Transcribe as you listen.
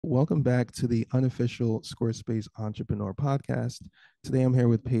Welcome back to the Unofficial Squarespace Entrepreneur Podcast. Today I'm here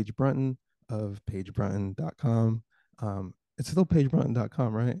with Paige Brunton of paigebrunton.com. It's still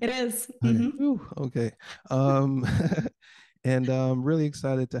paigebrunton.com, right? It is. Okay. Mm-hmm. Whew, okay. Um, and I'm really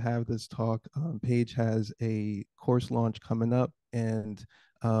excited to have this talk. Paige has a course launch coming up, and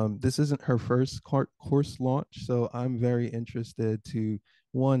this isn't her first course launch. So I'm very interested to,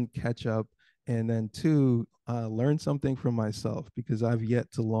 one, catch up, and then two, learn something from myself because I've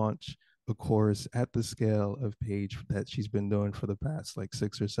yet to launch a course at the scale of Paige that she's been doing for the past like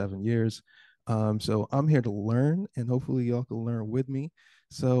 6 or 7 years. So I'm here to learn, and hopefully y'all can learn with me.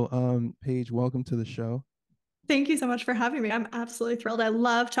 So, Paige, welcome to the show. Thank you so much for having me. I'm absolutely thrilled. I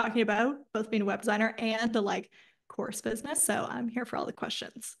love talking about both being a web designer and the course business. So I'm here for all the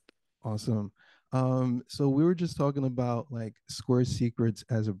questions. Awesome. So we were just talking about like Square Secrets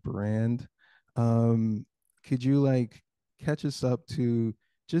as a brand. Um, could you like catch us up to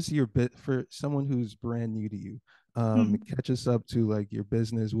just your bit for someone who's brand new to you? Mhm. Catch us up to like your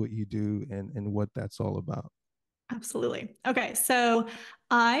business, what you do, and what that's all about. Absolutely. Okay. So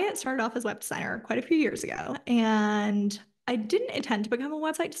I started off as a web designer quite a few years ago, and I didn't intend to become a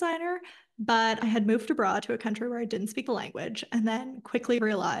website designer, but I had moved abroad to a country where I didn't speak the language and then quickly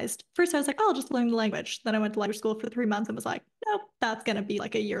realized first I was like, oh, I'll just learn the language. Then I went to language school for 3 months and was like, nope, that's going to be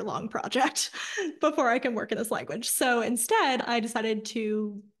like a year-long project before I can work in this language. So instead, I decided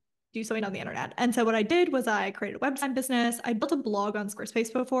to do something on the internet. And so what I did was I created a web design business. I built a blog on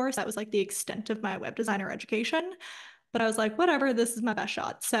Squarespace before, so that was like the extent of my web designer education. But I was like, whatever, this is my best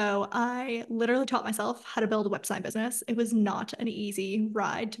shot. So I literally taught myself how to build a website business. It was not an easy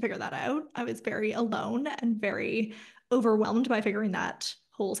ride to figure that out. I was very alone and very overwhelmed by figuring that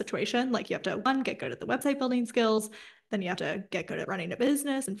whole situation. Like you have to, one, get good at the website building skills. Then you have to get good at running a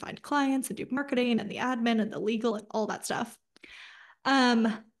business and find clients and do marketing and the admin and the legal and all that stuff.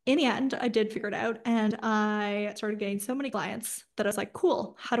 In the end, I did figure it out and I started getting so many clients that I was like,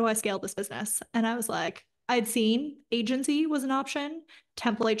 cool, how do I scale this business? And I was like, I'd seen agency was an option,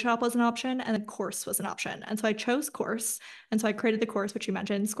 template shop was an option, and then course was an option. And so I chose course. And so I created the course, which you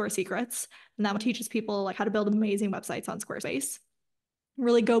mentioned, Square Secrets. And that one teaches people like how to build amazing websites on Squarespace,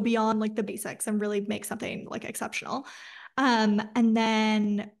 really go beyond like the basics and really make something like exceptional. And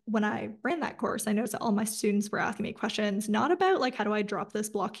then when I ran that course, I noticed that all my students were asking me questions, not about like, how do I drop this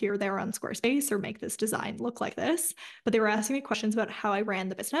block here, there on Squarespace or make this design look like this, but they were asking me questions about how I ran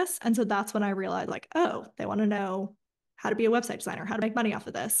the business. And so that's when I realized like, oh, they want to know how to be a website designer, how to make money off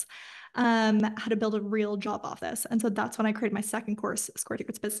of this, how to build a real job off this. And so that's when I created my second course, Square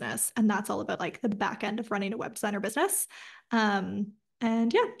Secrets Business. And that's all about like the back end of running a web designer business. And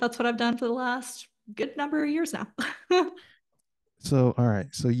yeah, that's what I've done for the last good number of years now. So, all right.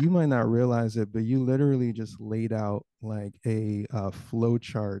 So you might not realize it, but you literally just laid out like a flow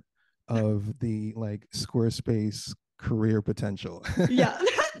chart of the like Squarespace career potential. Yeah,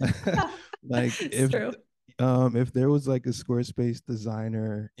 Like it's true. if there was like a Squarespace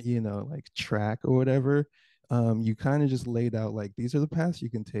designer, like track or whatever, you kind of just laid out like these are the paths you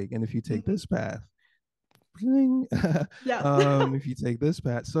can take, and if you take Mhm. this path, bling, Yeah. if you take this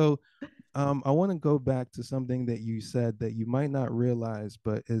path. So I want to go back to something that you said that you might not realize,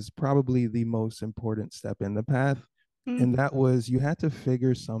 but is probably the most important step in the path. And Mm-hmm. that was you had to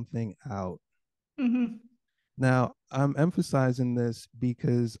figure something out. Mm-hmm. Now, I'm emphasizing this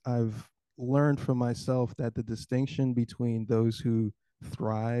because I've learned for myself that the distinction between those who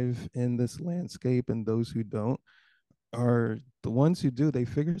thrive in this landscape and those who don't are the ones who do, they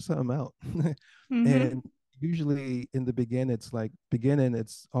figure something out. And Mm-hmm. usually in the beginning,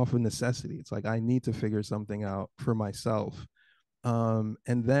 it's often necessity. It's like I need to figure something out for myself. And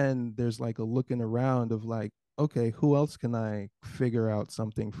then there's like a looking around of like, okay, who else can I figure out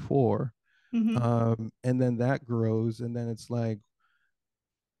something for? Mm-hmm. And then that grows, and then it's like,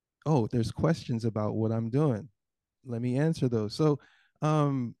 oh, there's questions about what I'm doing. Let me answer those. So,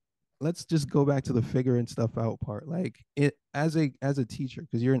 um, let's just go back to the figuring stuff out part. Like it as a teacher,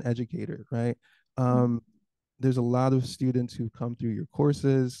 because you're an educator, right? Um, there's a lot of students who come through your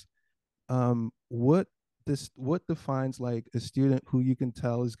courses. What defines like a student who you can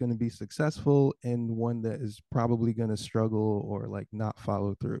tell is going to be successful and one that is probably going to struggle or like not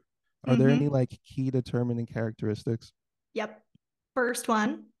follow through? Are there any Mm-hmm. like key determining characteristics? Yep. First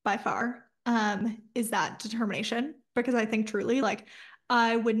one by far is that determination because I think truly like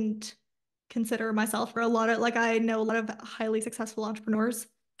I wouldn't consider myself for a lot of like I know a lot of highly successful entrepreneurs.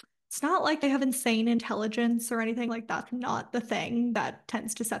 It's not like they have insane intelligence or anything like that's not the thing that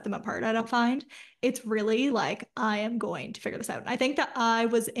tends to set them apart, I don't find. It's really like I am going to figure this out. And I think that I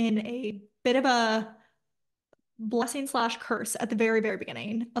was in a bit of a blessing slash curse at the very, very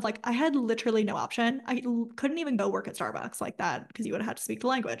beginning of like, I had literally no option. I couldn't even go work at Starbucks like that because you would have had to speak the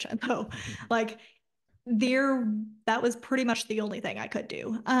language. And so, like, there, that was pretty much the only thing I could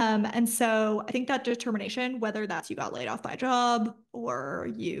do. And so I think that determination, whether that's you got laid off by a job or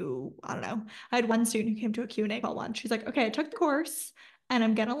you, I don't know. I had one student who came to a Q&A call once. She's like, okay, I took the course and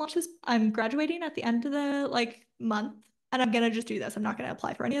I'm gonna launch this. I'm graduating at the end of the like month and I'm gonna just do this. I'm not gonna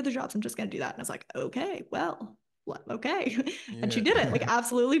apply for any other jobs. I'm just gonna do that. And I was like, okay, well, what, okay. And she Yeah. did it like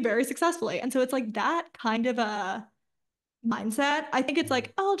absolutely very successfully. And so it's like that kind of a mindset. I think it's Mhm.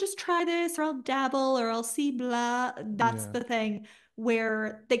 like, oh, I'll just try this or I'll dabble or I'll see blah. That's Yeah. the thing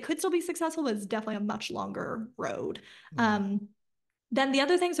where they could still be successful, but it's definitely a much longer road. Mhm. Um, then the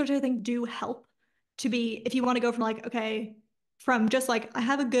other things which I think do help to be, if you want to go from like, okay, from just like I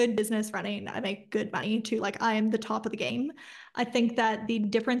have a good business running, I make good money to like I am the top of the game. I think that the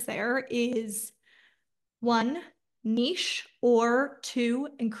difference there is one, niche, or two,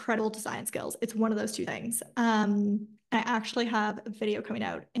 incredible design skills. It's one of those two things. I actually have a video coming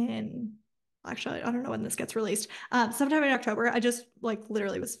out in, actually, I don't know when this gets released, sometime in October. I just like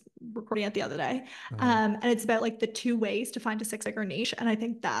literally was recording it the other day. Uh-huh. And it's about like the two ways to find a six-figure niche. And I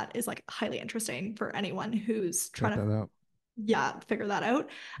think that is like highly interesting for anyone who's Check trying to, that out. yeah, figure that out.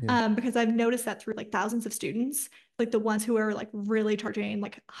 Yeah. Because I've noticed that through like thousands of students, like the ones who are like really charging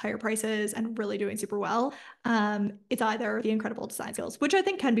like higher prices and really doing super well, it's either the incredible design skills, which I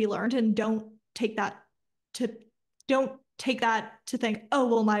think can be learned, and to don't take that to think, oh,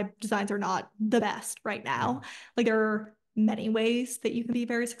 well, my designs are not the best right Yeah. now. Like there are many ways that you can be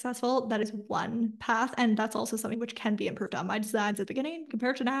very successful. That is one path, and that's also something which can be improved on. My designs at the beginning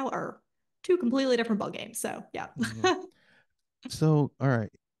compared to now are two completely different ball games. So yeah. Mhm. So, all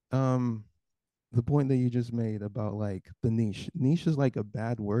right. Um, the point that you just made about like the niche is like a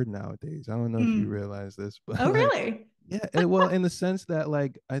bad word nowadays. I don't know if you Mm. realize this, but Oh, like, really? yeah, well, in the sense that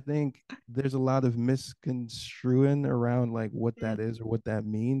like I think there's a lot of misconstruing around like what that Mm. is or what that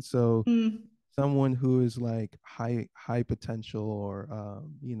means. So Mm. someone who is like high potential or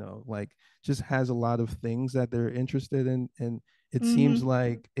like just has a lot of things that they're interested in, and it seems Mm-hmm.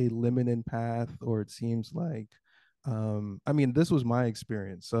 like a limited path, or it seems like I mean, this was my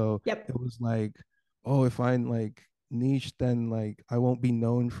experience. So Yep. it was like, oh, if I'm like niche, then like I won't be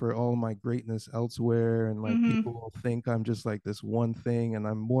known for all my greatness elsewhere, and like people Mm-hmm. will think I'm just like this one thing and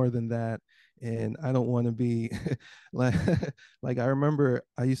I'm more than that, and I don't want to be like like I remember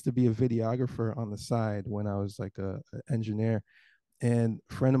I used to be a videographer on the side when I was like a engineer, and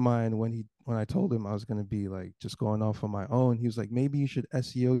a friend of mine, when I told him I was going to be like just going off on my own, he was like, maybe you should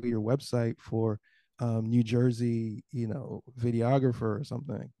SEO your website for New Jersey, videographer or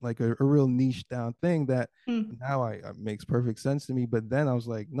something, like a real niche down thing that Mm. now I makes perfect sense to me. But then I was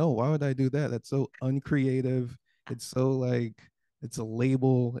like, no, why would I do that? That's so uncreative. It's so like it's a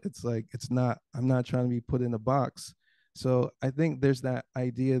label. It's like I'm not trying to be put in a box. So I think there's that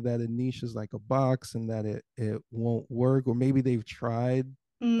idea that a niche is like a box and that it won't work, or maybe they've tried.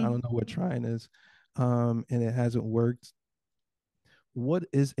 I don't Mm. know what trying is, and it hasn't worked. What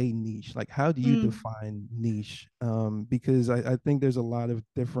is a niche? Like, how do you Mm. define niche? Because I think there's a lot of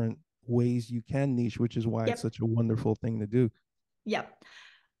different ways you can niche, which is why it's Yep. such a wonderful thing to do. Yep.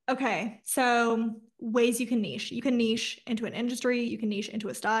 Okay. So ways you can niche. You can niche into an industry, you can niche into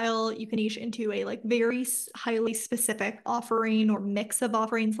a style, you can niche into a like very highly specific offering or mix of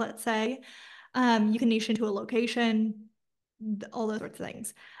offerings, let's say. You can niche into a location, all those sorts of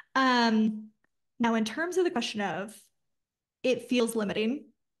things. Um, Now in terms of the question of it feels limiting.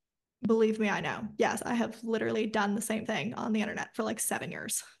 Believe me, I know. Yes, I have literally done the same thing on the internet for like 7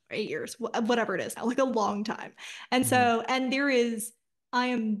 years, 8 years, whatever it is now, like a long time. And Mhm. so, and there is, I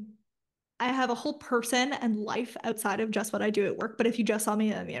am, I have a whole person and life outside of just what I do at work. But if you just saw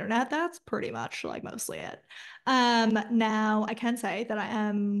me on the internet, that's pretty much like mostly it. Now I can say that I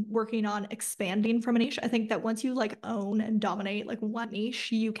am working on expanding from a niche. I think that once you like own and dominate like one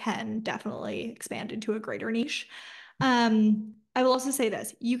niche, you can definitely expand into a greater niche. I will also say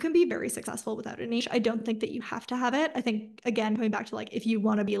this, you can be very successful without a niche. I don't think that you have to have it. I think again, coming back to like if you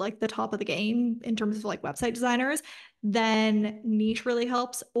want to be like the top of the game in terms of like website designers, then niche really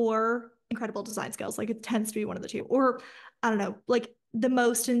helps, or incredible design skills. Like it tends to be one of the two. Or I don't know, like the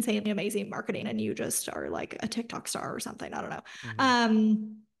most insanely amazing marketing and you just are like a TikTok star or something. I don't know. Mhm.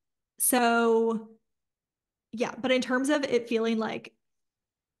 Um, so yeah, but in terms of it feeling like,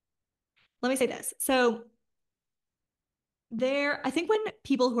 let me say this. So there, I think when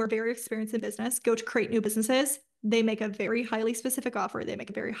people who are very experienced in business go to create new businesses, they make a very highly specific offer. They make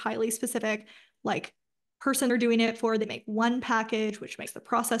a very highly specific, like person they're doing it for. They make one package, which makes the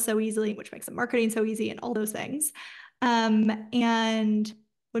process so easy, which makes the marketing so easy, and all those things. And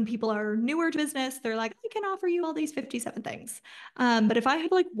when people are newer to business, they're like, I can offer you all these 57 things. But if I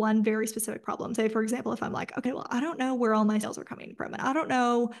have like one very specific problem, say, for example, if I'm like, okay, well, I don't know where all my sales are coming from, and I don't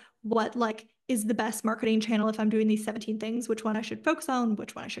know what like is the best marketing channel if I'm doing these 17 things, which one I should focus on,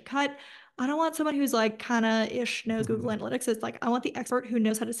 which one I should cut. I don't want someone who's like kind of ish knows Google Analytics. It's like, I want the expert who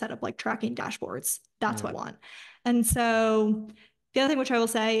knows how to set up like tracking dashboards. That's what Yeah. I want. And so the other thing which I will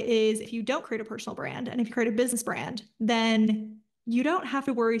say is if you don't create a personal brand and if you create a business brand, then you don't have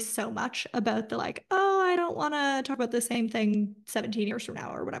to worry so much about the like, oh, I don't want to talk about the same thing 17 years from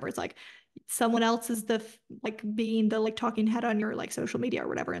now or whatever. It's like someone else is the like being the like talking head on your like social media or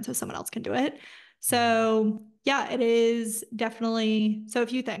whatever. And so someone else can do it. Mhm. So yeah, it is definitely so a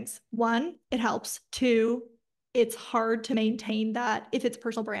few things. One, it helps. Two, it's hard to maintain that if it's a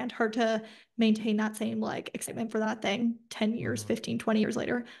personal brand, hard to maintain that same like excitement for that thing 10 years, Mhm. 15, 20 years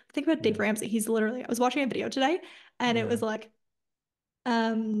later. Think about Dave Yeah. Ramsey. He's literally, I was watching a video today and it Yeah. was like,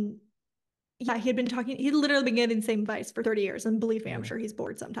 um, yeah, he had been talking, he'd literally been getting the same advice for 30 years. And believe me, I'm Yeah. sure he's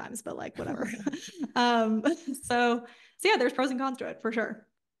bored sometimes, but like whatever. um, so, so yeah, there's pros and cons to it for sure.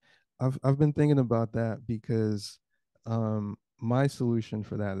 I've been thinking about that because my solution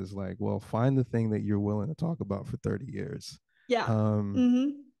for that is like, well, find the thing that you're willing to talk about for 30 years. Yeah. Um,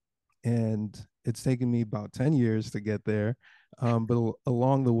 Mm-hmm. and it's taken me about 10 years to get there. But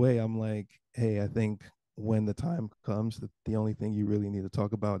along the way, I'm like, hey, I think when the time comes that the only thing you really need to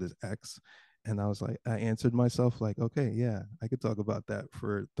talk about is X. And I was like, I answered myself like, okay, yeah, I could talk about that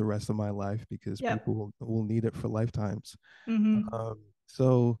for the rest of my life because Yep. people will need it for lifetimes. Mm-hmm.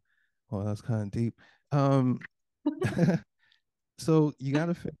 So, well, that's kind of deep. Um, so you got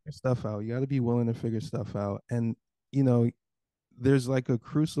to figure stuff out. You got to be willing to figure stuff out. And, you know, there's like a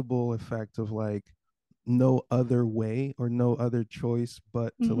crucible effect of like no other way or no other choice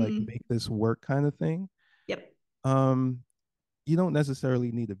but to like Mm-hmm. make this work kind of thing. Yep. Um, you don't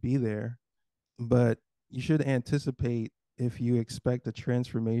necessarily need to be there, but you should anticipate if you expect a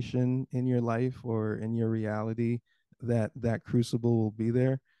transformation in your life or in your reality that that crucible will be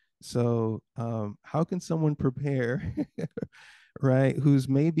there. So how can someone prepare right, who's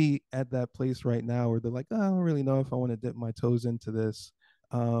maybe at that place right now where they're like, oh, I don't really know if I want to dip my toes into this,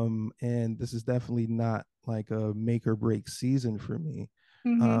 and this is definitely not like a make or break season for me.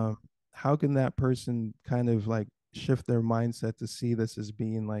 Mm-hmm. um, how can that person kind of like shift their mindset to see this as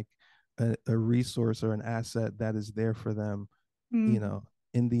being like a resource or an asset that is there for them, you Mm. know,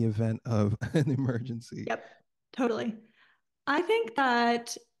 in the event of an emergency? Yep. Totally. I think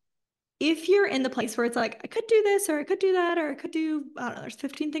that if you're in the place where it's like, I could do this or I could do that or I could do, I don't know, there's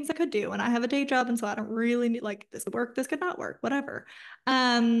 15 things I could do and I have a day job and so I don't really need like this could work, this could not work, whatever.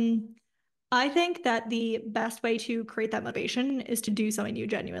 Um, I think that the best way to create that motivation is to do something you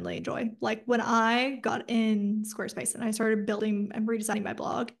genuinely enjoy. Like when I got in Squarespace and I started building and redesigning my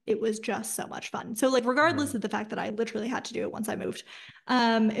blog, it was just so much fun. So like Yeah. regardless of the fact that I literally had to do it once I moved,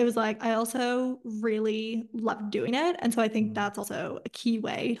 it was like I also really loved doing it. And so I think Mm-hmm. that's also a key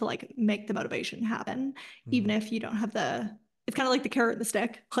way to like make the motivation happen, even Mm-hmm. if you don't have it's kind of like the carrot and the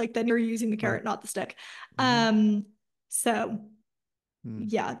stick. Like then you're using the Right. carrot, not the stick. Mm-hmm. Um, so Mm-hmm.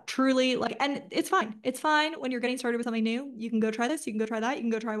 yeah, truly like, and it's fine. It's fine when you're getting started with something new. You can go try this, you can go try that, you can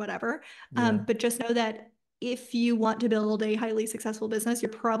go try whatever. Yeah. But just know that if you want to build a highly successful business,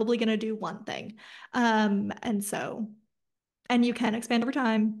 you're probably going to do one thing. And so, and you can expand over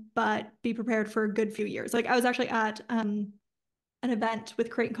time, but be prepared for a good few years. Like I was actually at an event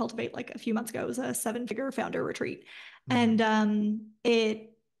with Create and Cultivate like a few months ago. It was a 7-figure founder retreat. Mm-hmm. And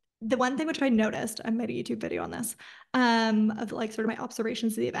the one thing which I noticed, I made a YouTube video on this, of like sort of my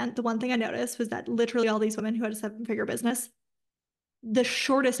observations of the event. The one thing I noticed was that literally all these women who had a 7-figure business, the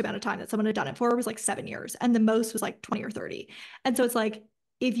shortest amount of time that someone had done it for was like 7 years, and the most was like 20 or 30. And so it's like,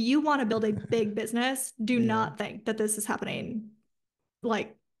 if you want to build a big business, do Yeah. not think that this is happening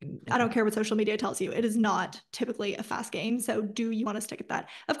like I don't care what social media tells you. It is not typically a fast game. So do you want to stick at that?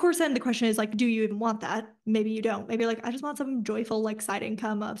 Of course, then the question is like, do you even want that? Maybe you don't. Maybe like, I just want some joyful like side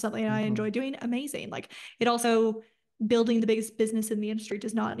income of something I Mm-hmm. enjoy doing. Amazing. Like it also building the biggest business in the industry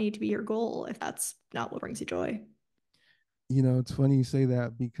does not need to be your goal if that's not what brings you joy. You know, it's funny you say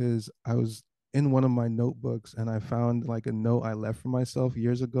that because I was in one of my notebooks and I found like a note I left for myself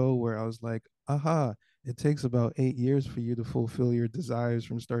years ago where I was like, aha, it takes about 8 years for you to fulfill your desires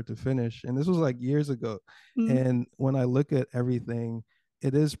from start to finish. And this was like years ago. Mm, And when I look at everything,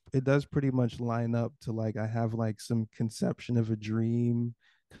 it does pretty much line up to like I have like some conception of a dream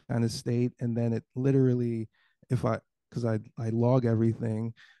kind of state. And then it literally, if I because I log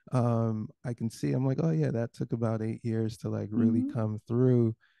everything. I can see, I'm like, oh yeah, that took about 8 years to like really Mm-hmm. come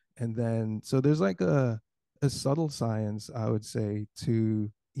through. And then so there's like a subtle science, I would say,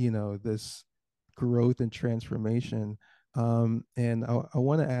 to this growth and transformation. And I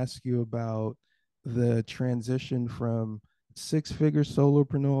want to ask you about the transition from six-figure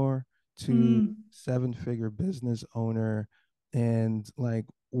solopreneur to Mm. seven-figure business owner, and like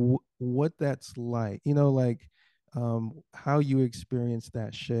what that's like, like how you experience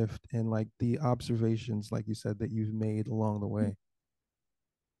that shift and like the observations, like you said, that you've made along the way.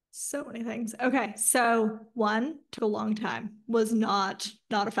 So many things. Okay, so one took a long time. Was not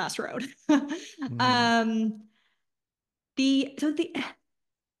a fast road. Mm, um,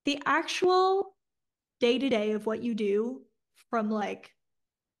 the actual day to day of what you do from like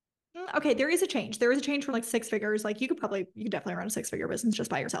okay, there is a change. There is a change from like six figures. Like you could definitely run a six-figure business just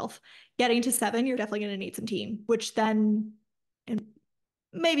by yourself. Getting to seven, you're definitely going to need some team, which then and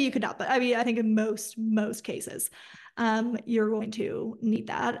maybe you could not, but I mean, I think in most cases, you're going to need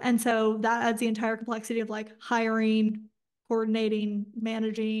that, and so that adds the entire complexity of like hiring, coordinating,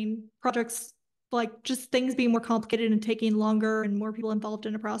 managing projects, like just things being more complicated and taking longer and more people involved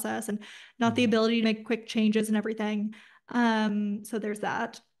in a process, and not the mm, ability to make quick changes and everything. So there's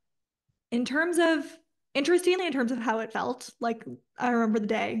that. In terms of Interestingly, in terms of how it felt, like I remember the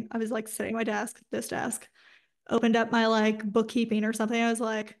day I was like sitting at my desk, this desk, opened up my like bookkeeping or something. I was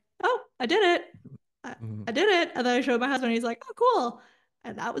like, oh, I did it. I, mm, I did it. And then I showed my husband. He's like, oh, cool.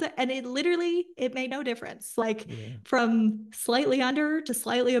 And that was it. And it made no difference. Like yeah, from slightly under to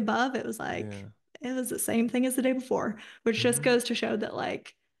slightly above, it was like, yeah, it was the same thing as the day before, which just mm, goes to show that,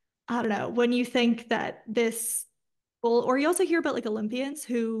 like, I don't know, when you think that this, well, or you also hear about like Olympians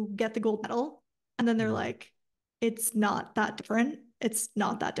who get the gold medal and then they're yeah, like, it's not that different. It's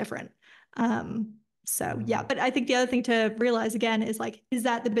not that different. Um, so yeah, mm, but I think the other thing to realize again is like, is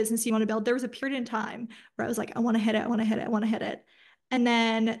that the business you want to build? There was a period in time where I was like, I want to hit it, I want to hit it, I want to hit it. And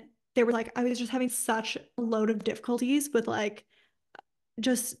then they were like, I was just having such a load of difficulties with like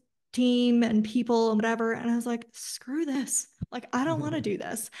just team and people and whatever. And I was like, screw this. Like, I don't want to do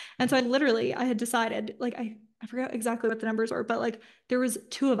this. And so I had decided, like, I forgot exactly what the numbers were, but like there was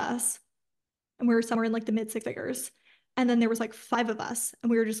two of us and we were somewhere in like the mid six figures. And then there was like five of us and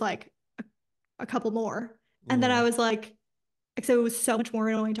we were just like a couple more. And then I yeah, was like, so it was so much more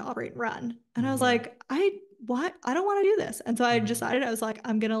annoying to operate and run. And I was mm, like, I don't want to do this. And so I mm, decided, I was like,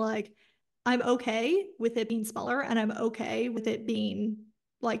 I'm okay with it being smaller and I'm okay with it being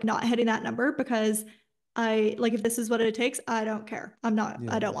like not hitting that number because I like, if this is what it takes, I don't care. I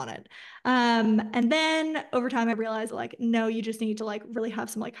yeah, don't want it. And then over time I realized like, no, you just need to like really have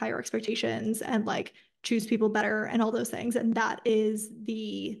some like higher expectations and like choose people better and all those things.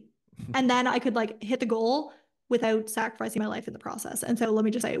 And then I could like hit the goal without sacrificing my life in the process. And so let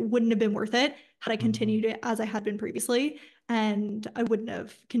me just say, it wouldn't have been worth it had I mm, continued it as I had been previously. And I wouldn't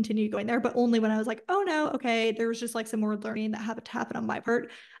have continued going there, but only when I was like, oh no, okay, there was just like some more learning that had to happen on my part,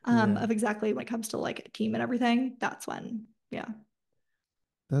 yeah. of exactly when it comes to like team and everything. That's when, yeah.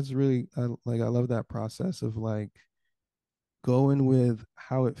 That's really I love that process of like going with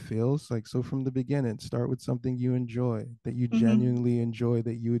how it feels. Like, so from the beginning, start with something you enjoy, that you Mm-hmm. genuinely enjoy,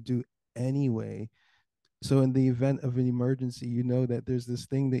 that you would do anyway. So in the event of an emergency, you know that there's this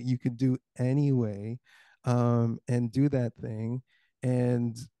thing that you could do anyway, and do that thing,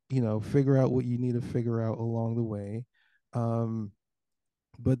 and figure out what you need to figure out along the way. Um,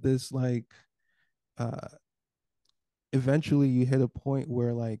 but this like uh, eventually you hit a point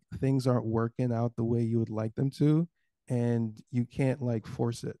where like things aren't working out the way you would like them to, and you can't like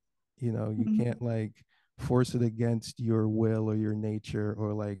force it. You can't Mm-hmm. like force it against your will or your nature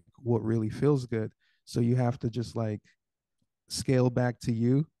or like what really feels good. So you have to just like scale back to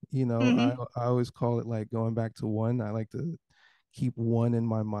you. Mm-hmm. I always call it like going back to one. I like to keep one in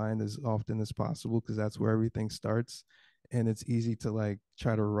my mind as often as possible because that's where everything starts. And it's easy to like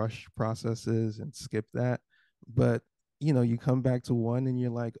try to rush processes and skip that. But you come back to one and you're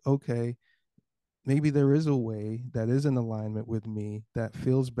like, okay, maybe there is a way that is in alignment with me that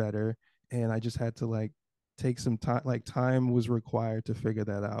feels better. And I just had to like take some time, like time was required to figure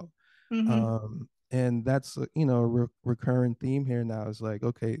that out. Mm-hmm. And that's a recurring theme here now is like,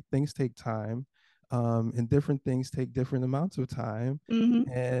 okay, things take time, and different things take different amounts of time. Mm-hmm.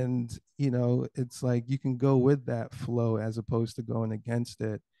 And it's like you can go with that flow as opposed to going against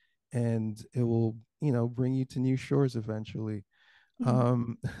it, and it will bring you to new shores eventually. Mm-hmm.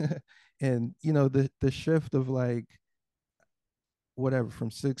 um and the shift of like whatever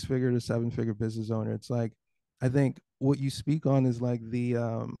from six figure to seven figure business owner, it's like I think what you speak on is like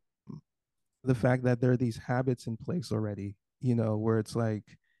the fact that there are these habits in place already, where it's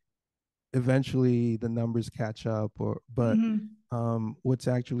like eventually the numbers catch up, or but Mm-hmm. what's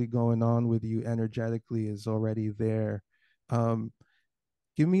actually going on with you energetically is already there. um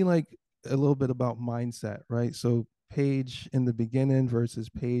Give me like a little bit about mindset, right? So Paige in the beginning versus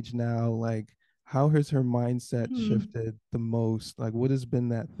Paige now, like how has her mindset Hmm. shifted the most? Like what has been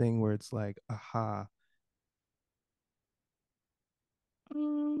that thing where it's like, aha.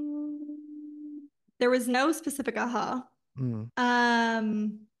 Mm, there was no specific aha. Mm,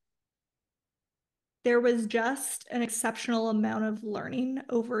 Um, there was just an exceptional amount of learning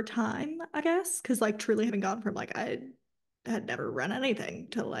over time, I guess, because like truly having gone from like I had never run anything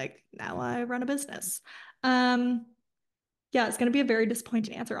to like now I run a business. Um, yeah, it's going to be a very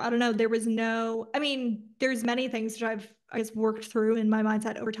disappointing answer. I don't know. There was no, I mean, there's many things that I guess, worked through in my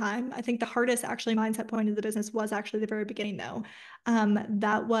mindset over time. I think the hardest actually mindset point of the business was actually the very beginning, though.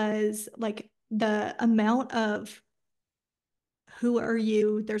 That was like the amount of who are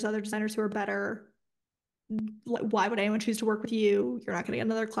you? There's other designers who are better. Why would anyone choose to work with you? You're not going to get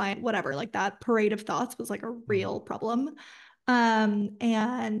another client, whatever. Like that parade of thoughts was like a mm, real problem.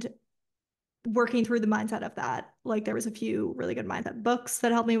 And working through the mindset of that. Like there was a few really good mindset books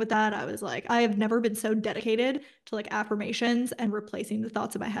that helped me with that. I was like, I have never been so dedicated to like affirmations and replacing the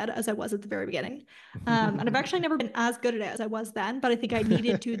thoughts in my head as I was at the very beginning. And I've actually never been as good at it as I was then, but I think I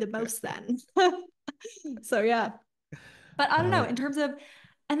needed to the most then. So yeah. But I don't know, uh, in terms of,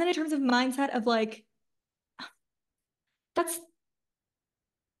 and then in terms of mindset of like, that's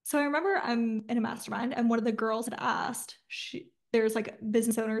so I remember I'm in a mastermind, and one of the girls had asked, there's like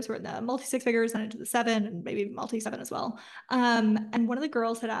business owners who are in the multi six figures and into the seven and maybe multi seven as well. And one of the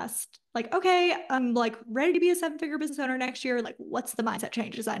girls had asked, like, okay, I'm like ready to be a seven-figure business owner next year. Like, what's the mindset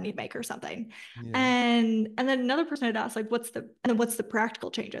changes I need to make or something? yeah. And then another person had asked, like, what's the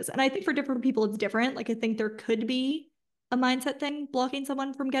practical changes? And I think for different people it's different. Like I think there could be a mindset thing blocking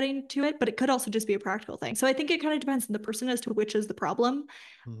someone from getting to it, but it could also just be a practical thing. So I think it kind of depends on the person as to which is the problem.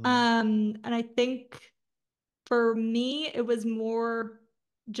 Mhm, And I think for me, it was more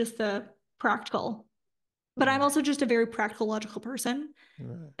just the practical. But I'm mm, also just a very practical, logical person,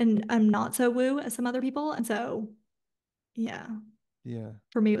 right. and I'm not so woo as some other people. And so, yeah, Yeah.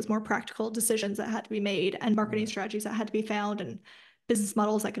 for me, it was more practical decisions that had to be made and marketing Right. strategies that had to be found and business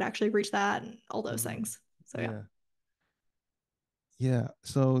models that could actually reach that and all those Mhm, things. So, yeah. yeah. Yeah.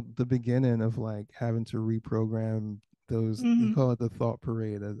 So the beginning of like having to reprogram those, you call Hmm. it the thought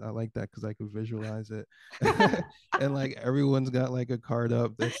parade. I like that because I could visualize it. And like everyone's got like a card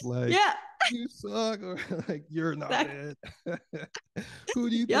up that's like, Yeah. you suck, or like, you're not That, it. Who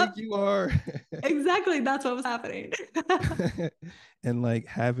do you yep. think you are? Exactly. That's what was happening. And like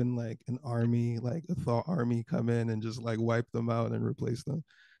having like an army, like a thought army come in and just like wipe them out and replace them.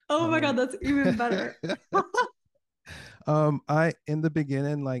 Oh my Um, God, that's even better. I in the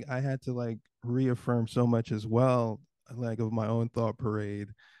beginning, like I had to like reaffirm so much as well, like of my own thought parade.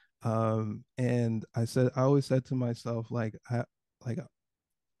 And I always said to myself, like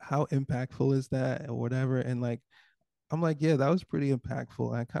how impactful is that or whatever. And like I'm like, yeah, that was pretty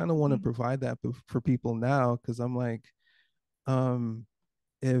impactful. I kind of want to Mhm. provide that for people now because I'm like, um,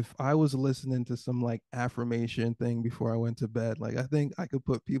 if I was listening to some like affirmation thing before I went to bed, like I think I could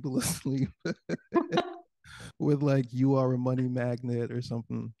put people to sleep with like you are a money magnet or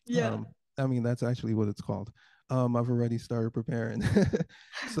something. Yeah. I mean that's actually what it's called. I've already started preparing.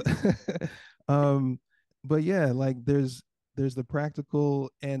 So um but yeah, like there's the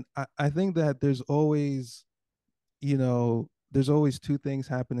practical, and I think that there's always two things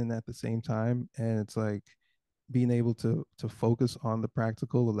happening at the same time, and it's like being able to focus on the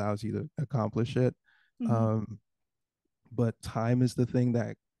practical allows you to accomplish it. Hmm. um but time is the thing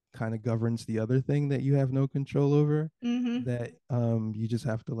that kind of governs the other thing that you have no control over, Hmm. that you just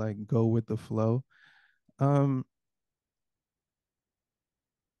have to like go with the flow. um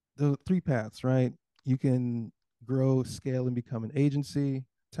the three paths, right? You can grow, scale, and become an agency,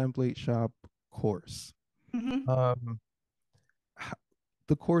 template shop, course. Hmm. um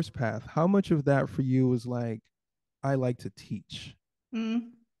the course path, how much of that for you was like, I like to teach? Hmm.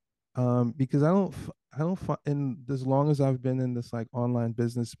 Because I don't find, and as long as I've been in this like online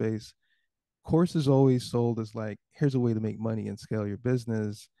business space, courses always sold as like, here's a way to make money and scale your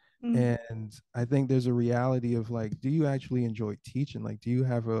business. Hmm. And I think there's a reality of like, do you actually enjoy teaching? Like, do you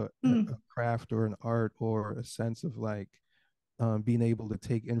have a Hmm. craft or an art or a sense of like being able to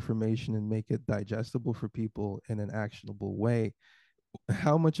take information and make it digestible for people in an actionable way?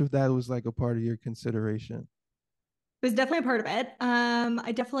 How much of that was like a part of your consideration? It was definitely a part of it.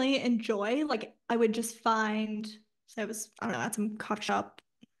 I definitely enjoy, like, I would just find, so I was, I don't know, at some coffee shop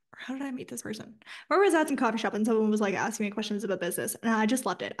how did I meet this person? Where was at some coffee shop and someone was like asking me questions about business and I just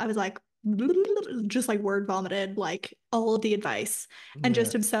loved it. I was like, just like word vomited, like all of the advice. And Yeah.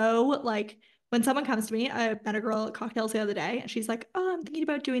 just am so like, when someone comes to me, I met a girl at cocktails the other day and she's like, oh, I'm thinking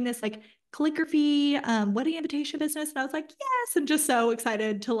about doing this like calligraphy, wedding invitation business. And I was like, yes. I'm just so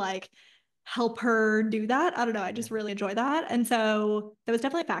excited to like help her do that. I don't know. I Yeah. just really enjoy that. And so that was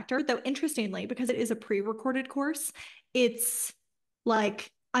definitely a factor, though interestingly, because it is a pre-recorded course, it's like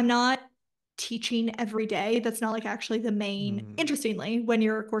I'm not teaching every day. That's not like actually the main, Mm, interestingly, when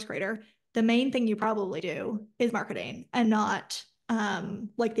you're a course creator, the main thing you probably do is marketing and not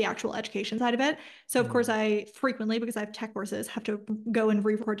like the actual education side of it. So of course mm, I frequently, because I have tech courses, have to go and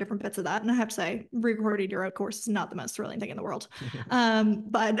re-record different bits of that. And I have to say, re-recording your own course is not the most thrilling thing in the world.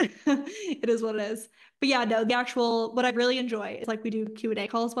 But it is what it is. But yeah, no, the actual what I really enjoy is like we do Q&A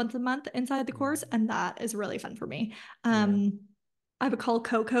calls once a month inside the course, mm, and that is really fun for me. yeah. I have a call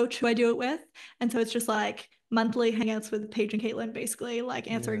co-coach who I do it with. And so it's just like monthly hangouts with Paige and Caitlin, basically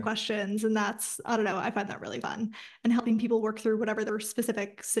like answering Yeah. questions. And that's, I don't know, I find that really fun and helping people work through whatever their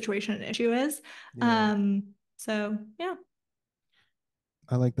specific situation and issue is. Yeah. So yeah.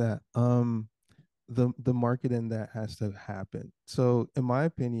 I like that. The marketing that has to happen. So in my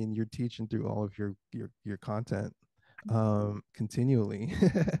opinion, you're teaching through all of your content continually.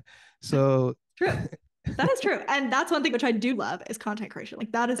 So True. That is true. And that's one thing which I do love is content creation.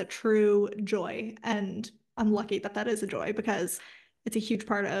 Like that is a true joy. And I'm lucky that that is a joy because it's a huge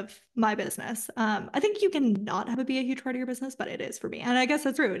part of my business. I think you can not have it be a huge part of your business, but it is for me. And I guess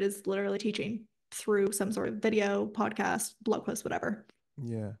that's true. It is literally teaching through some sort of video, podcast, blog post, whatever.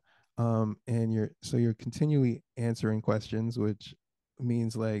 yeah. And you're continually answering questions, which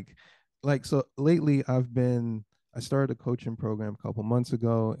means like so lately I started a coaching program a couple months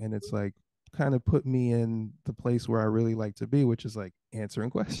ago, and it's like kind of put me in the place where I really like to be, which is like answering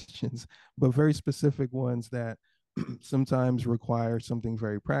questions, but very specific ones that sometimes require something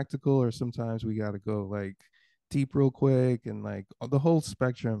very practical, or sometimes we got to go like deep real quick and like the whole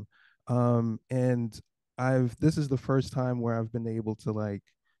spectrum. And I've this is the first time where I've been able to like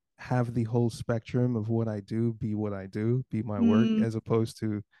have the whole spectrum of what I do be what I do, be my work, Mm, as opposed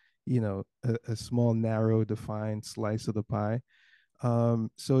to, a small, narrow, defined slice of the pie.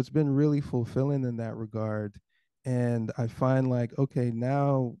 So it's been really fulfilling in that regard. And I find like, okay,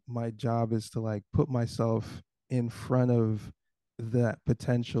 now my job is to like put myself in front of that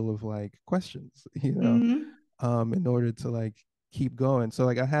potential of like questions, mm, in order to like keep going. So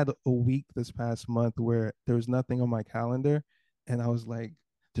like I had a week this past month where there was nothing on my calendar, and I was like,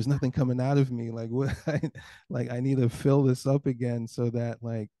 there's nothing coming out of me. Like what like I need to fill this up again so that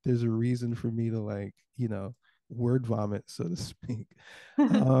like there's a reason for me to like, word vomit, so to speak.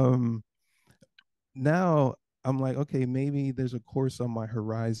 Um Now I'm like, okay, maybe there's a course on my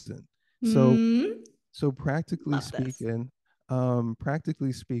horizon. So mm. so practically Love this. speaking,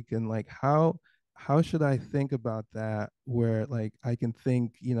 like how should I think about that where like I can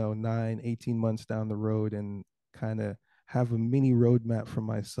think, 9, 18 months down the road and kind of have a mini roadmap for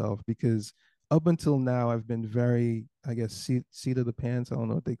myself? Because up until now I've been very, I guess, seat of the pants. I don't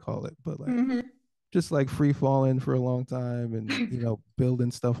know what they call it, but like Mhm. just like free falling for a long time and,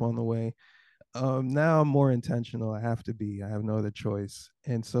 building stuff on the way. Now I'm more intentional. I have to be. I have no other choice.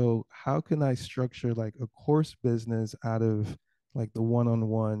 And so how can I structure like a course business out of like the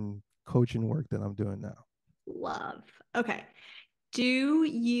one-on-one coaching work that I'm doing now? Love. Okay. Do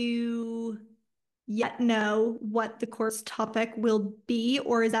you yet know what the course topic will be,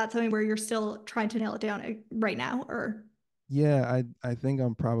 or is that something where you're still trying to nail it down right now? Or Yeah, I think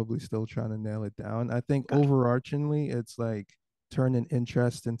I'm probably still trying to nail it down. I think gotcha. overarchingly it's like turning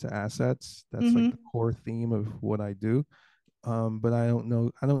interest into assets. That's like the Mm-hmm. core theme of what I do. But I don't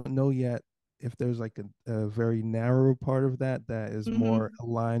know yet if there's like a very narrow part of that that is more Mm-hmm.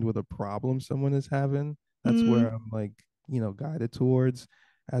 aligned with a problem someone is having. That's where Mm, I'm like, guided towards,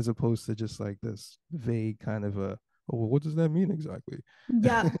 as opposed to just like this vague kind of oh, well, what does that mean exactly?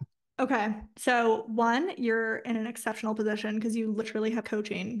 yeah. Okay. So, one, you're in an exceptional position because you literally have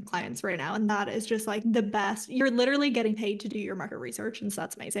coaching clients right now. And that is just like the best. You're literally getting paid to do your market research. And so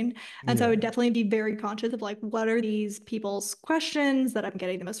that's amazing. And so I would Yeah, definitely be very conscious of like, what are these people's questions that I'm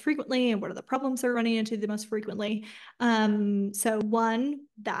getting the most frequently? And what are the problems they're running into the most frequently? So, one,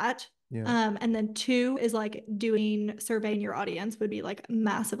 that. yeah. And then two is like doing surveying your audience would be like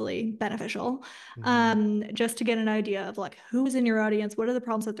massively beneficial Hmm. just to get an idea of like who's in your audience, what are the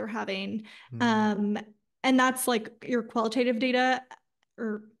problems that they're having. Hmm. Um, and that's like your qualitative data,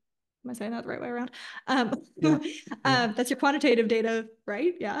 or am I saying that the right way around? Um, Yeah, yeah, that's your quantitative data,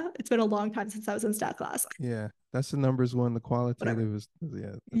 right? Yeah. It's been a long time since I was in stat class. yeah. That's the numbers one. The whatever. qualitative is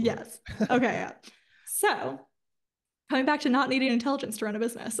yeah. Yes. Okay. Yeah. So coming back to not needing intelligence to run a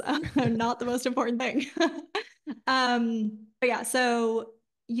business, not the most important thing. But yeah, so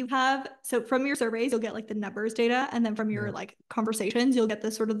you have, so from your surveys, you'll get like the numbers data. And then from your Yeah. like conversations, you'll get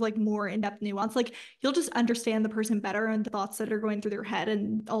this sort of like more in-depth nuance. Like you'll just understand the person better and the thoughts that are going through their head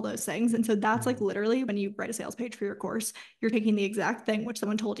and all those things. And so that's like Mm, literally when you write a sales page for your course, you're taking the exact thing which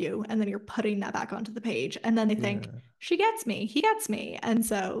someone told you, and then you're putting that back onto the page. And then they think, yeah. she gets me, he gets me. And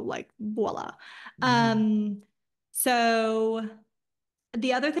so like voila. Mm, Um, so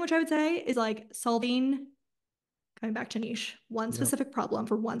the other thing which I would say is like solving, coming back to niche, one yep. specific problem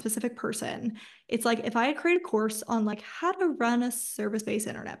for one specific person. It's like if I had created a course on like how to run a service-based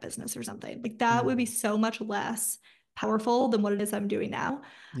internet business or something, like that would be Mm, so much less powerful than what it is I'm doing now.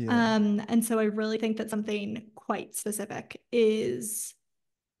 yeah. And so I really think that something quite specific is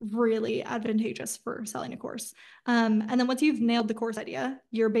really advantageous for selling a course. And then once you've nailed the course idea,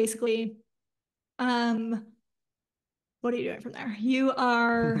 you're basically um, what are you doing from there?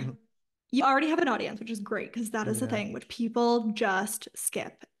 You already have an audience, which is great because that is the Yeah. thing which people just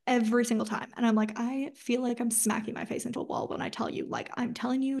skip every single time. And I'm like, I feel like I'm smacking my face into a wall when I tell you, like, I'm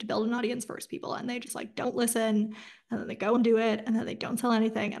telling you to build an audience first, people. And they just like don't listen. And then they go and do it. And then they don't sell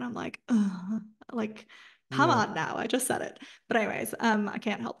anything. And I'm like, ugh, like, come Yeah. on now. I just said it. But anyways, I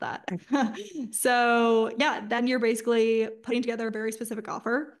can't help that. So yeah, then you're basically putting together a very specific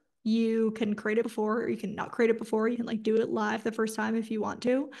offer. You can create it before, or you can not create it before. You can like do it live the first time if you want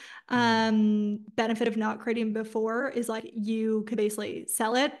to. Mm, Benefit of not creating before is like you could basically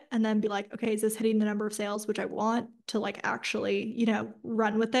sell it and then be like, okay, is this hitting the number of sales which I want to like actually,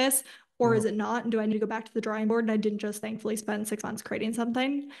 run with this? Or is yep. it not? And do I need to go back to the drawing board? And I didn't just thankfully spend 6 months creating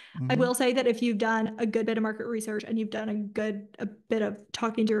something. I Mm-hmm. will say that if you've done a good bit of market research and you've done a bit of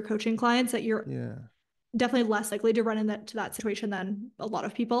talking to your coaching clients, that you're Yeah. definitely less likely to run into that situation than a lot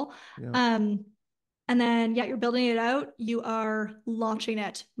of people. Yep. Um, and then, yeah, you're building it out. You are launching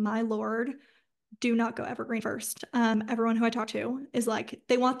it. My Lord, do not go evergreen first. Everyone who I talk to is like,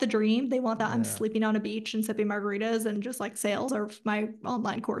 they want the dream. They want that I'm Yeah. sleeping on a beach and sipping margaritas and just like sales or my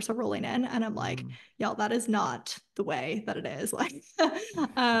online course are rolling in. And I'm like, Mm, y'all, that is not the way that it is. Like,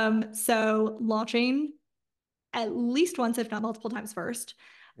 so launching at least once, if not multiple times first,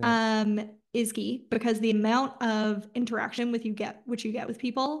 yep. is key because the amount of interaction which you get with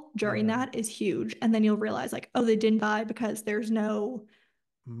people during Yeah. that is huge. And then you'll realize like, oh, they didn't buy because there's no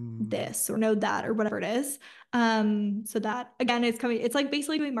Mm, this or no that or whatever it is. So that again is coming, it's like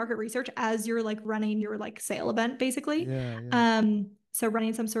basically doing market research as you're like running your like sale event, basically. yeah. Yeah. So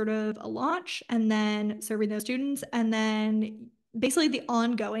running some sort of a launch and then serving those students and then basically the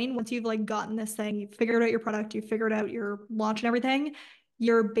ongoing, once you've like gotten this thing, you've figured out your product, you've figured out your launch and everything,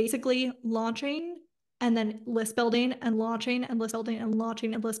 you're basically launching and then list building and launching and list building and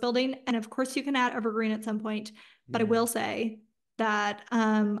launching and list building. And of course you can add evergreen at some point, but I Yeah. will say that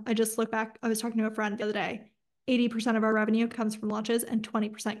I just look back. I was talking to a friend the other day. 80% of our revenue comes from launches and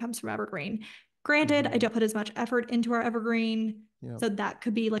 20% comes from evergreen. Granted, I Mm-hmm. don't put as much effort into our evergreen, Yep. so that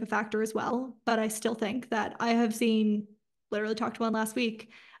could be like a factor as well. But I still think that I have seen, literally talked to one last week,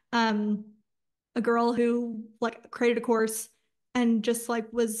 um, a girl who like created a course and just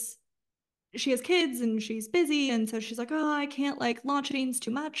like was she has kids and she's busy. And so she's like, oh, I can't like launch things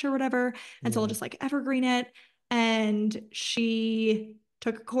too much or whatever. And so I'll Yeah. just like evergreen it. And she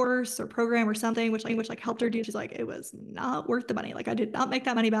took a course or program or something, which like helped her do. She's like, it was not worth the money. Like I did not make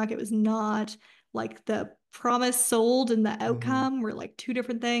that money back. It was not like the promise sold and the Mm-hmm. outcome were like two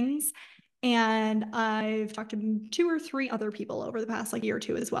different things. And I've talked to two or three other people over the past like year or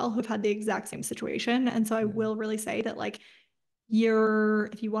two as well who've had the exact same situation. And so I Yeah. will really say that like you're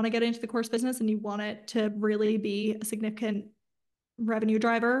if you want to get into the course business and you want it to really be a significant revenue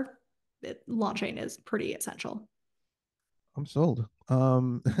driver, launching is pretty essential. I'm sold.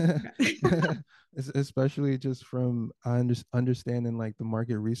 Okay. Especially just from understanding like the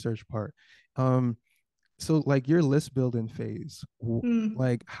market research part. Um, so like your list building phase, Mm,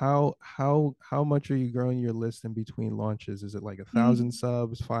 like how much are you growing your list in between launches? Is it like 1,000 mm,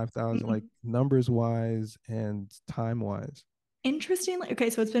 subs, 5,000, like mm. numbers wise and time wise? Interestingly, okay,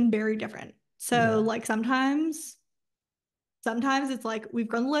 so it's been very different. So Yeah. like sometimes it's like we've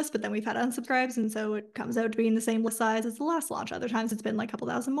grown the list, but then we've had unsubscribes. And so it comes out to being the same list size as the last launch. Other times it's been like a couple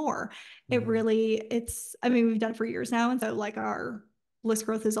thousand more. Mm-hmm. I mean, we've done it for years now. And so like our list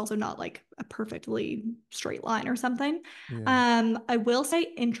growth is also not like a perfectly straight line or something. Yeah. I will say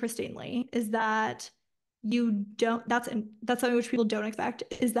interestingly is that you don't, that's something which people don't expect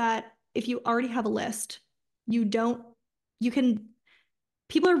is that if you already have a list, you don't, you can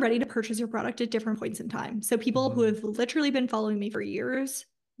people are ready to purchase your product at different points in time. So people who Hmm. have literally been following me for years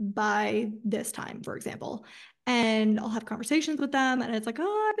by this time, for example, and I'll have conversations with them and it's like,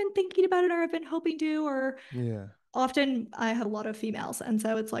 oh, I've been thinking about it or I've been hoping to, or Yeah. often I have a lot of females. And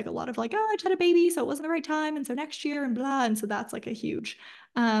so it's like a lot of like, oh, I just had a baby, so it wasn't the right time. And so next year and blah. And so that's like a huge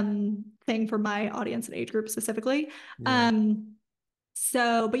thing for my audience and age group specifically. Yeah. Um,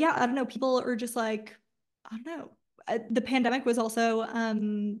 so, but yeah, I don't know. People are just like, I don't know. The pandemic was also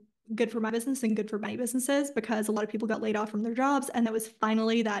good for my business and good for many businesses because a lot of people got laid off from their jobs. And that was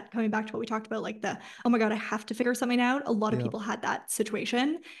finally that coming back to what we talked about, like the, oh my God, I have to figure something out. A lot of Yep. people had that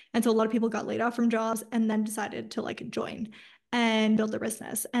situation. And so a lot of people got laid off from jobs and then decided to like join and build their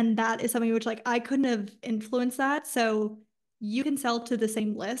business. And that is something which like I couldn't have influenced that. So you can sell to the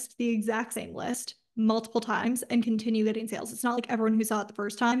same list, the exact same list, multiple times and continue getting sales. It's not like everyone who saw it the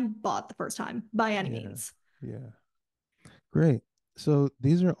first time bought the first time by any Yeah. means. Yeah. Great. So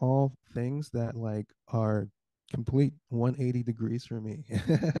these are all things that like are complete 180 degrees for me.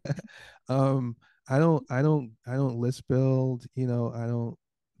 um, I don't list build, I don't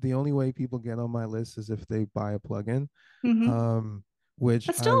the only way people get on my list is if they buy a plugin. Mm-hmm. Um, which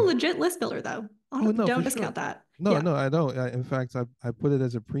That's still a I've legit list builder, though. Oh no, Don't for sure. discount that. No, Yeah. no, I don't. In fact, I put it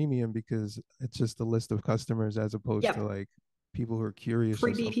as a premium because it's just a list of customers as opposed to Yep. like people who are curious or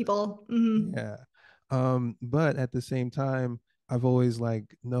Freebie something. people. Mm-hmm. Yeah. But at the same time, I've always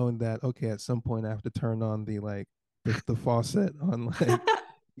like known that okay, at some point I have to turn on the like the faucet on like,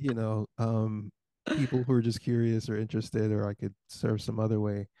 you know, people who are just curious or interested, or I could serve some other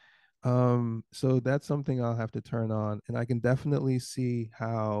way. So that's something I'll have to turn on, and I can definitely see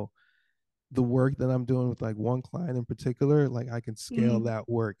how the work that I'm doing with like one client in particular, like I can scale Mm-hmm. that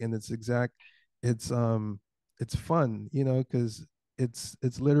work, and it's it's fun, because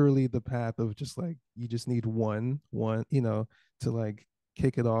it's literally the path of just like you just need one, to like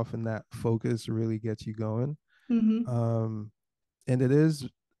kick it off, and that focus really gets you going. Mm-hmm. Um, and it is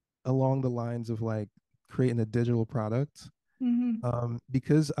along the lines of like creating a digital product. Mm-hmm.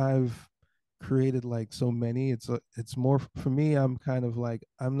 Because I've created like so many, it's more for me. I'm kind of like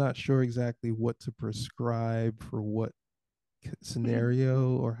I'm not sure exactly what to prescribe for what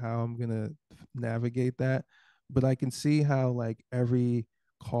scenario or how I'm gonna navigate that, but I can see how like every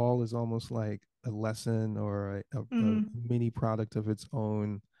call is almost like a lesson or a Mm-hmm. mini product of its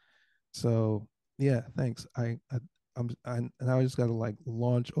own. So yeah, thanks. And I just got to like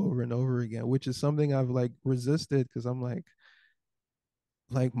launch over and over again, which is something I've like resisted because I'm like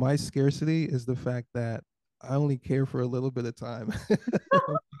my scarcity is the fact that I only care for a little bit of time.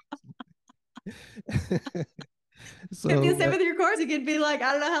 Could be So the same with your course. You could be like,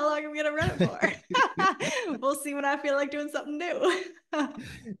 I don't know how long I'm gonna run it for. We'll see when I feel like doing something new.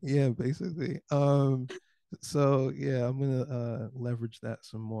 yeah, basically. So yeah, I'm gonna leverage that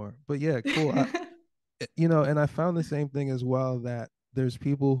some more. But yeah, cool. And I found the same thing as well, that there's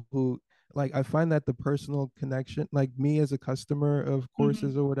people who like I find that the personal connection, like me as a customer of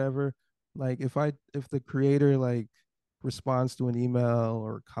courses Mm-hmm. or whatever, like if the creator like responds to an email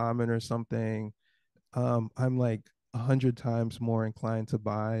or comment or something, I'm like 100 times more inclined to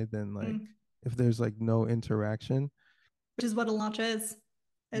buy than like Mm-hmm. if there's like no interaction. Which is what a launch is.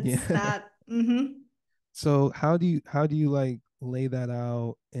 It's Yeah. that. Mm-hmm. So how do you like lay that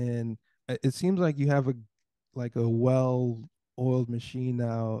out? And it seems like you have a well-oiled machine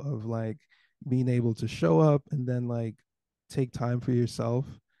now of like being able to show up and then like take time for yourself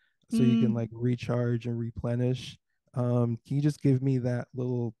so you can like Mm. recharge and replenish. Can you just give me that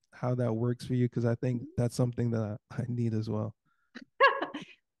little how that works for you? Because I think that's something that I need as well.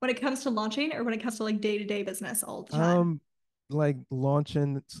 When it comes to launching or when it comes to like day-to-day business all the time? Um, like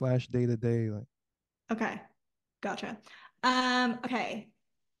launching slash day to day, like Okay, gotcha. Okay,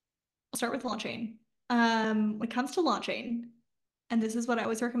 I'll start with launching. When it comes to launching, and this is what I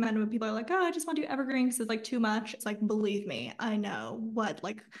always recommend when people are like, oh, I just want to do evergreen because it's like too much. It's like, believe me, I know what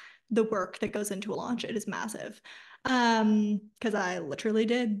like the work that goes into a launch. It is massive. Because I literally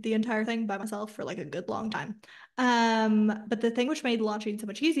did the entire thing by myself for like a good long time. But the thing which made launching so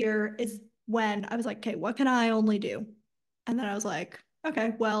much easier is when I was like, okay, what can I only do? And then I was like,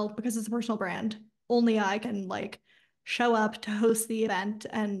 okay, well, because it's a personal brand, only I can like show up to host the event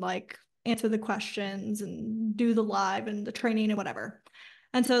and like answer the questions and do the live and the training and whatever.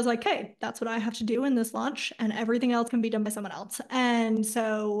 And so I was like, hey, that's what I have to do in this launch, and everything else can be done by someone else. And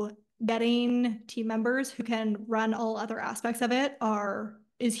so getting team members who can run all other aspects of it are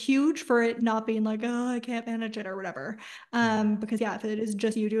is huge for it not being like, oh, I can't manage it or whatever. yeah, Because yeah, if it is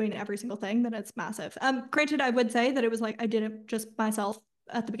just you doing every single thing, then it's massive. Granted, I would say that it was like I did it just myself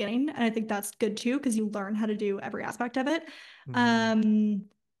at the beginning. And I think that's good too, because you learn how to do every aspect of it. Mm-hmm. Um,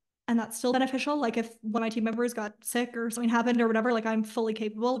 and that's still beneficial. Like if one of my team members got sick or something happened or whatever, like I'm fully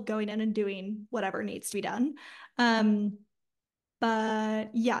capable of going in and doing whatever needs to be done. Um,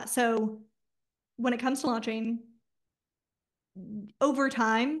 but yeah, so when it comes to launching, over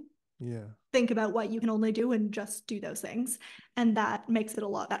time, Yeah. think about what you can only do and just do those things. And that makes it a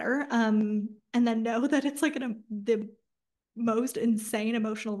lot better. And then know that it's like the most insane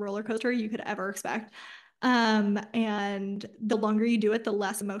emotional roller coaster you could ever expect. And the longer you do it, the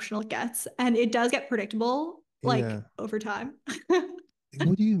less emotional it gets. And it does get predictable, like Yeah. over time.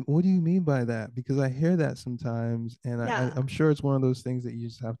 What do you mean by that? Because I hear that sometimes, and Yeah. I'm sure it's one of those things that you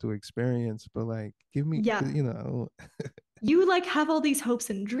just have to experience. But like, give me, Yeah. cause You like have all these hopes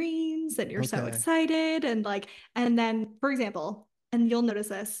and dreams and you're so okay, excited and like and then for example and you'll notice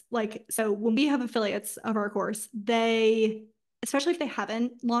this like so when we have affiliates of our course they especially if they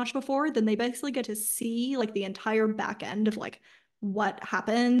haven't launched before then they basically get to see like the entire back end of like what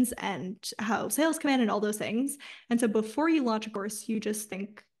happens and how sales come in and all those things and so before you launch a course you just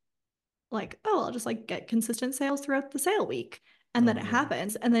think like, oh, I'll just like get consistent sales throughout the sale week. And then oh it yeah,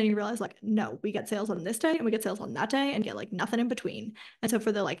 happens. And then you realize, like, no, we get sales on this day and we get sales on that day and get like nothing in between. And so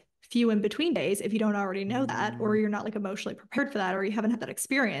for the like few in between days, if you don't already know that, or mm, you're not like emotionally prepared for that, or you haven't had that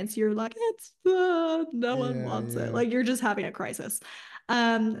experience, you're like, it's no one yeah, wants it. yeah, Like you're just having a crisis.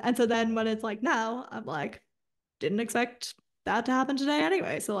 And so then when it's like now, I'm like, didn't expect that to happen today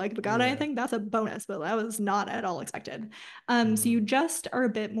anyway. So like if it got yeah, anything, that's a bonus, but that was not at all expected. So you mm, just are a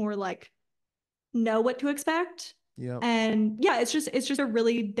bit more like know what to expect. yep, And yeah, it's just a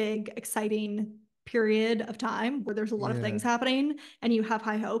really big, exciting period of time where there's a lot of things yeah, happening and you have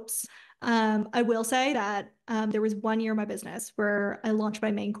high hopes. I will say that there was 1 year in my business where I launched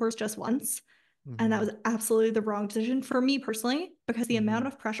my main course just once. And that mm-hmm, was absolutely the wrong decision for me personally, because the mm-hmm, amount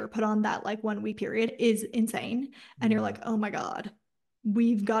of pressure put on that like 1 week period is insane. And you're yeah, like, oh my God,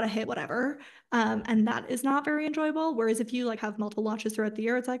 we've got to hit whatever. And that is not very enjoyable. Whereas if you like have multiple launches throughout the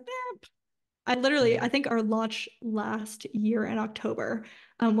year, it's like, I mm, think our launch last year in October,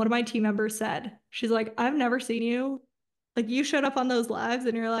 one of my team members said, she's like, I've never seen you. Like you showed up on those lives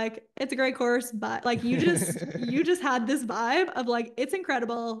and you're like, it's a great course, but like you just had this vibe of like, it's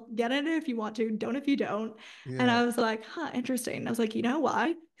incredible. Get in it if you want to, don't if you don't. And yeah, I was like, huh, interesting. And I was like, you know why?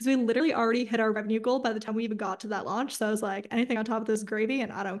 Because we literally already hit our revenue goal by the time we even got to that launch. So I was like, anything on top of this is gravy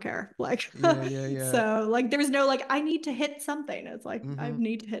and I don't care. Like, yeah, yeah, yeah, so like there's no like I need to hit something. It's like I mm-hmm.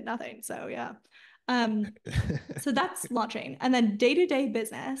 need to hit nothing. So yeah. Um, so that's launching. And then day-to-day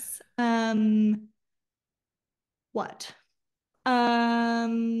business. What?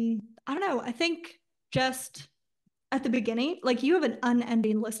 I don't know. I think just at the beginning, like you have an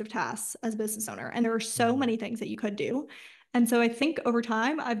unending list of tasks as a business owner, and there are so Mm-hmm. many things that you could do. And so I think over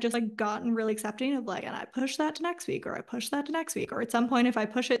time, I've just like gotten really accepting of like, and I push that to next week, or I push that to next week, or at some point, if I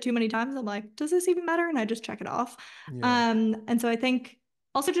push it too many times, I'm like, does this even matter? And I just check it off. Yeah, And so I think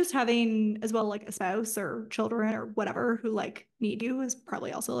also just having as well like a spouse or children or whatever who like need you is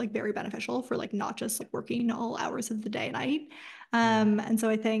probably also like very beneficial for like not just like working all hours of the day and night. yeah, And so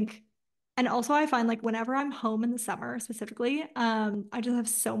I think and also I find like whenever I'm home in the summer specifically, I just have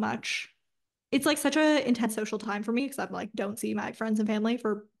so much. It's like such a intense social time for me because I'm like don't see my friends and family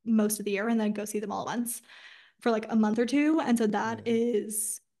for most of the year and then go see them all at once for like a month or two. And so that yeah,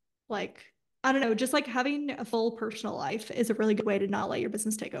 is like I don't know, just like having a full personal life is a really good way to not let your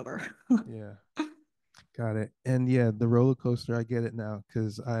business take over. yeah. Got it. And yeah, the roller coaster, I get it now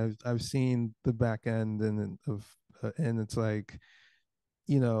because I've seen the back end and it's like,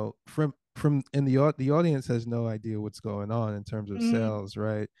 from and the audience has no idea what's going on in terms of Mm, sales,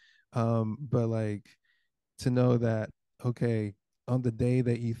 right? But like to know that, okay, on the day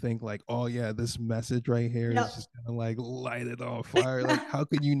that you think like, oh yeah, this message right here is yep. just gonna like light it on fire. Like, how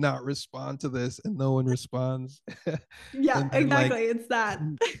could you not respond to this and no one responds? Yeah, And then like exactly. It's that.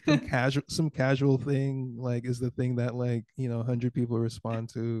 some casual thing like is the thing that like 100 people respond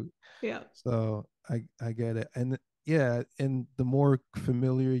to. Yeah. So I get it. And yeah, and the more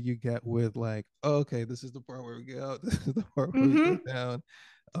familiar you get with like, oh, okay, this is the part where we get out, this is the part where we go Mm-hmm. down.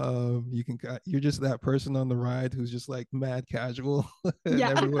 You're just that person on the ride who's just like mad casual and Yeah.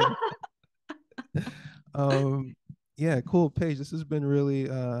 everyone. um yeah, cool, Paige. This has been really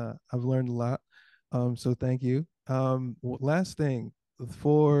I've learned a lot. So thank you. Last thing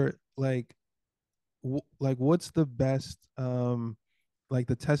for like what's the best like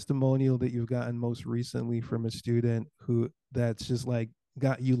the testimonial that you've gotten most recently from a student who that's just like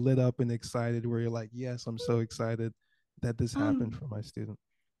got you lit up and excited where you're like, yes, I'm so excited that this happened Um, for my student.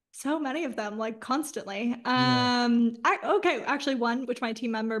 So many of them, like constantly. Yeah, Okay, actually, one which my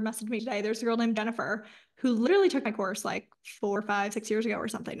team member messaged me today. There's a girl named Jennifer who literally took my course like 4, 5, 6 years ago or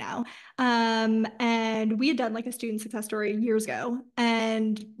something now. And we had done like a student success story years ago,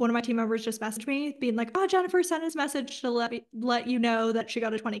 and one of my team members just messaged me, being like, "Oh, Jennifer sent us a message to let you know that she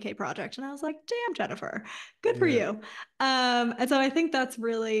got a 20K project," and I was like, "Damn, Jennifer, good for yeah, you." And so I think that's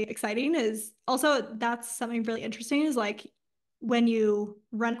really exciting. Is also that's something really interesting. Is like when you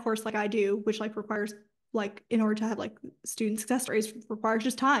run a course like I do, which like requires like in order to have like student success stories requires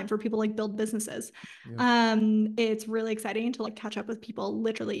just time for people like build businesses. yep, It's really exciting to like catch up with people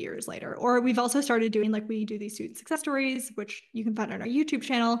literally years later. Or we've also started doing like we do these student success stories, which you can find on our YouTube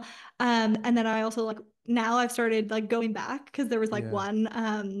channel. And then I also like now I've started like going back because there was like yeah,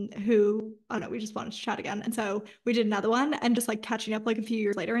 one who I don't know, we just wanted to chat again. And so we did another one and just like catching up like a few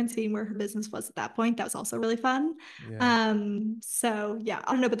years later and seeing where her business was at that point. That was also really fun. yeah, So yeah,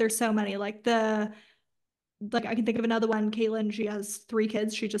 I don't know, but there's so many. Like I can think of another one. Caitlin, she has 3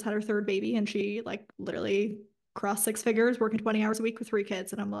 kids. She just had her third baby and she like literally crossed 6 figures, working 20 hours a week with 3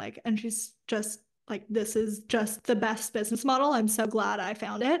 kids. And I'm like, and she's just like, this is just the best business model. I'm so glad I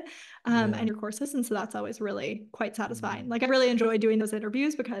found it. And yeah. your courses. And so that's always really quite satisfying. Mhm. Like I really enjoy doing those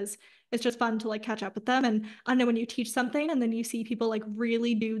interviews because it's just fun to like catch up with them. And I know when you teach something and then you see people like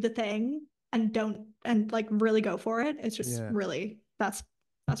really do the thing and don't and like really go for it, it's just Yeah, really that's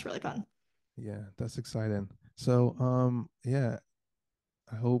really fun. yeah, that's exciting. So, yeah,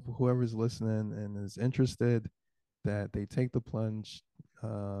 I hope whoever's listening and is interested that they take the plunge,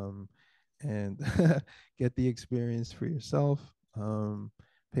 and get the experience for yourself. Can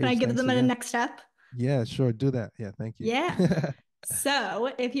I Paige, give thanks them a again. next step? Yeah, sure, do that. Yeah, thank you. Yeah.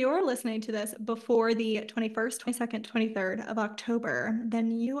 So, if you're listening to this before the 21st, 22nd, 23rd of October, then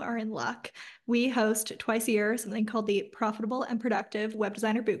you are in luck. We host twice a year something called the Profitable and Productive Web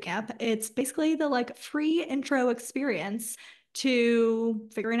Designer Bootcamp. It's basically the like free intro experience to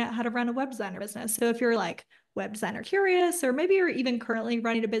figuring out how to run a web designer business. So, if you're like web designer curious, or maybe you're even currently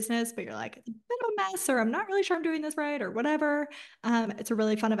running a business, but you're like, it's a bit of a mess, or I'm not really sure I'm doing this right, or whatever, it's a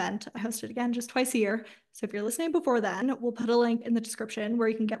really fun event. I host it again just twice a year. So if you're listening before then, we'll put a link in the description where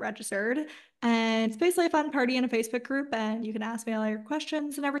you can get registered. And it's basically a fun party in a Facebook group, and you can ask me all your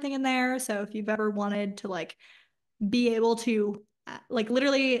questions and everything in there. So if you've ever wanted to like be able to like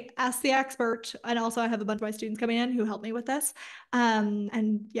literally ask the expert, and also I have a bunch of my students coming in who help me with this.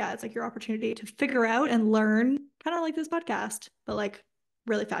 And yeah, it's like your opportunity to figure out and learn, kind of like this podcast, but like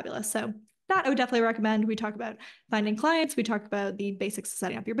really fabulous. So that I would definitely recommend. We talk about finding clients, we talk about the basics of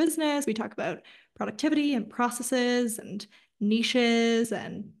setting up your business, we talk about productivity and processes and niches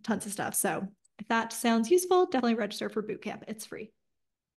and tons of stuff. So if that sounds useful, definitely register for bootcamp. It's free.